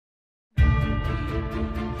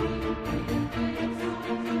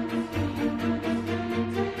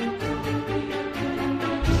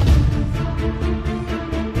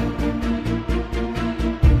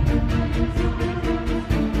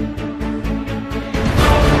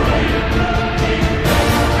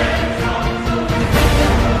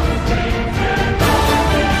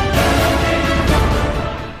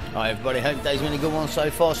Hope day's been a good one so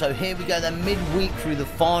far. So here we go, then, midweek through the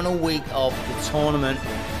final week of the tournament.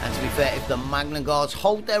 And to be fair, if the Magnaguards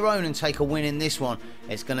hold their own and take a win in this one,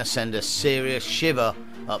 it's going to send a serious shiver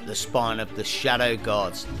up the spine of the Shadow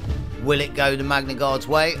Guards. Will it go the Magnaguards'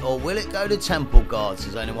 way, or will it go the Temple Guards?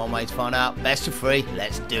 There's only one way to find out. Best of three,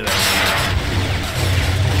 let's do it.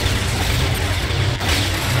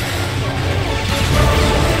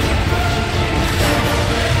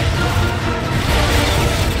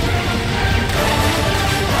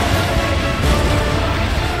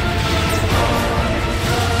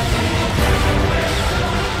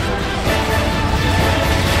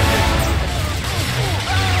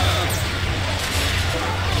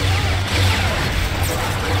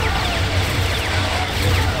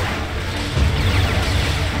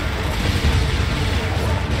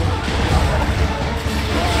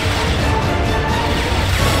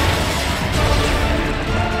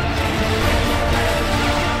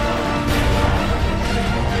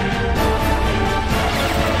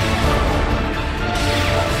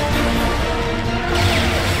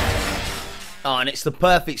 And it's the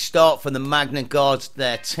perfect start for the Magnaguards,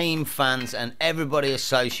 their team, fans and everybody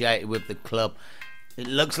associated with the club. It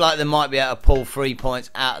looks like they might be able to pull 3 points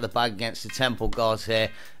out of the bag against the Temple Guards here.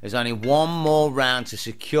 There's only one more round to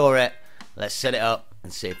secure it. Let's set it up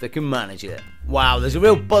and see if they can manage it. Wow, there's a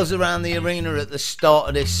real buzz around the arena at the start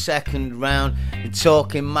of this second round. The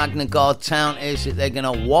talk in Magnaguard town is that they're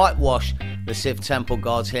going to whitewash the Sith Temple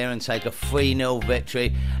Guards here and take a 3-0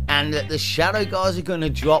 victory, and that the Shadow Guards are going to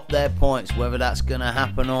drop their points. Whether that's going to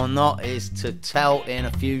happen or not is to tell in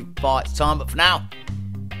a few fights time, but for now,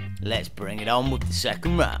 let's bring it on with the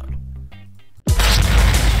second round.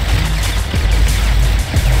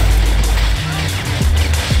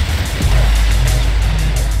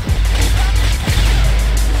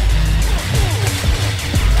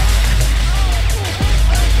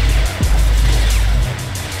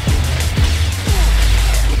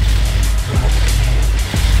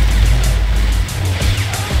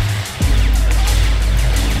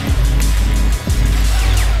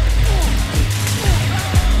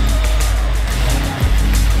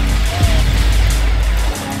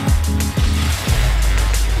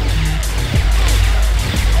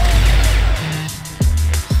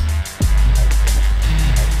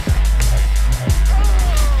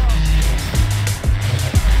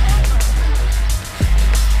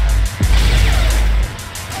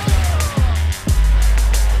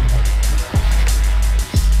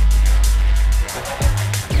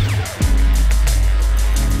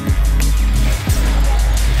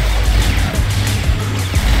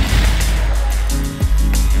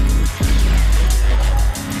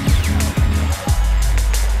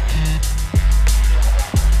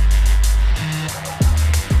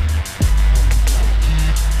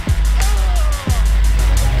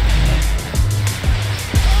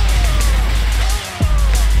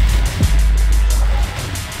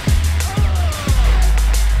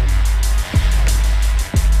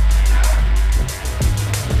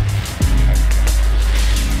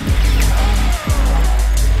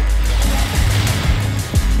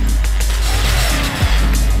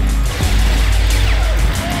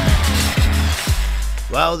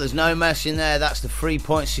 Well, there's no mess in there. That's the 3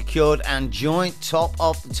 points secured and joint top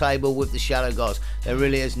of the table with the Shadow Guards. There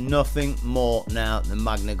really is nothing more now the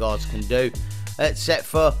Magnaguards can do, except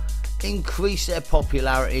for increase their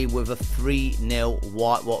popularity with a 3-0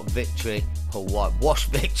 whitewash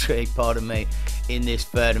victory, pardon me, in this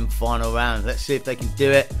third and final round. Let's see if they can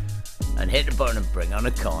do it and hit the button and bring on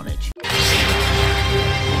the carnage.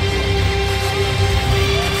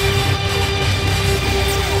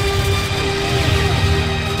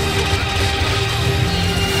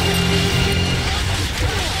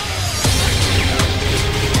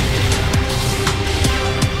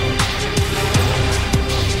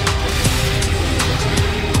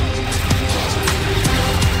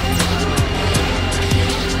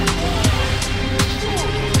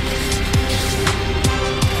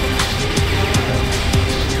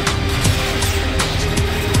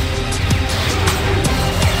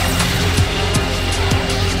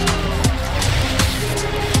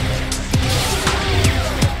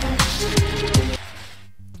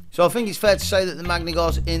 So I think it's fair to say that the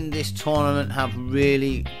Magnaguards in this tournament have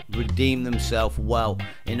really redeemed themselves well.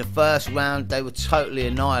 In the first round, they were totally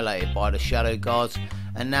annihilated by the Shadow Guards,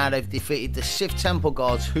 and now they've defeated the Sith Temple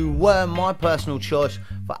Guards, who were my personal choice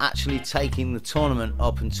for actually taking the tournament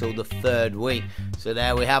up until the third week. So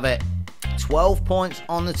there we have it, 12 points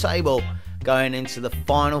on the table going into the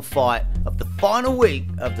final fight of the final week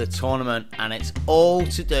of the tournament, and it's all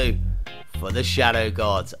to do for the Shadow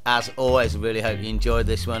Guards. As always, I really hope you enjoyed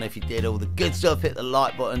this one. If you did all the good stuff, hit the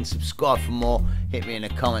like button, subscribe for more, hit me in the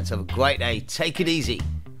comments. Have a great day, take it easy,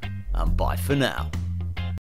 and bye for now.